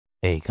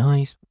Hey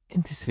guys,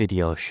 in this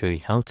video I'll show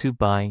you how to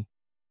buy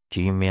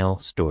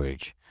Gmail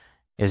storage.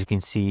 As you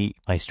can see,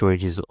 my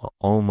storage is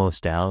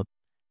almost out.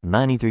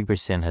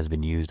 93% has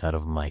been used out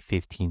of my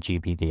 15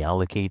 GB they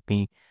allocate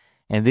me,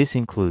 and this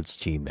includes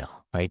Gmail,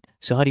 right?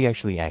 So how do you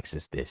actually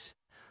access this?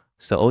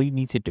 So all you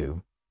need to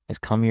do is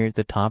come here at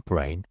the top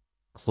right,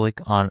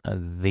 click on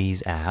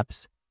these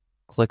apps,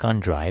 click on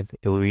Drive.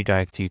 It will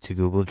redirect you to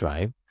Google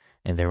Drive,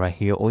 and then right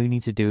here, all you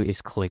need to do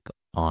is click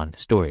on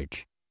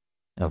Storage,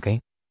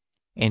 okay?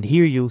 And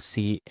here you'll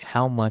see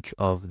how much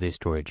of the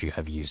storage you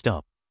have used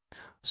up.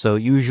 So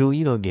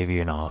usually they'll give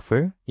you an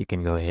offer. You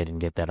can go ahead and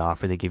get that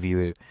offer. They give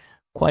you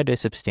quite a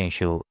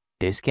substantial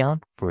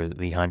discount for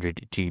the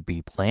 100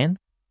 GB plan.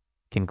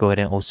 You can go ahead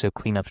and also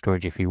clean up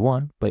storage if you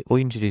want, but all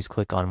you need to do is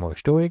click on more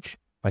storage.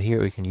 Right here,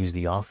 we can use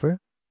the offer.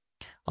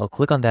 I'll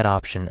click on that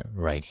option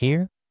right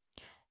here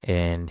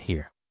and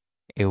here.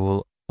 It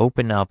will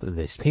open up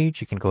this page.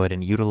 You can go ahead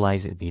and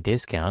utilize the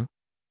discount.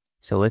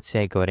 So let's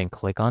say I go ahead and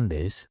click on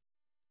this,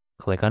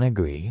 click on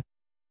agree.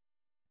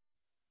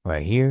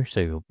 Right here.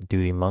 So you'll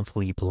do the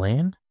monthly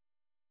plan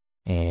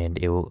and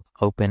it will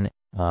open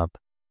up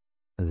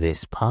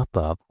this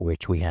pop-up,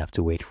 which we have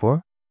to wait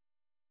for.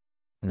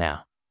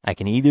 Now, I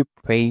can either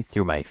pay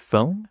through my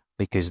phone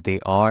because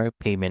there are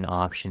payment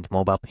options,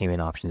 mobile payment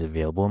options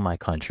available in my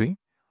country,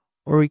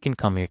 or we can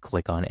come here,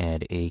 click on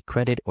add a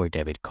credit or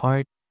debit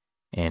card,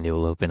 and it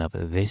will open up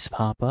this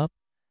pop-up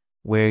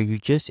where you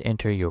just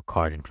enter your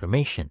card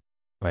information,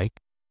 right?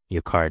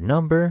 Your card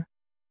number,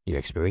 your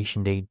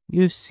expiration date,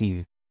 your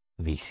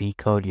CVC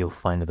code you'll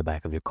find at the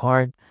back of your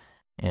card,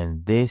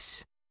 and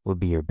this will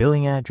be your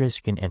billing address.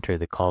 You can enter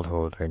the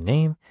cardholder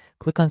name,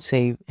 click on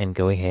save, and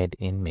go ahead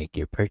and make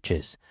your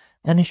purchase.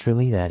 And it's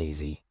really that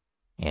easy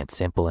and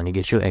simple, and you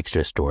get your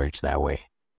extra storage that way.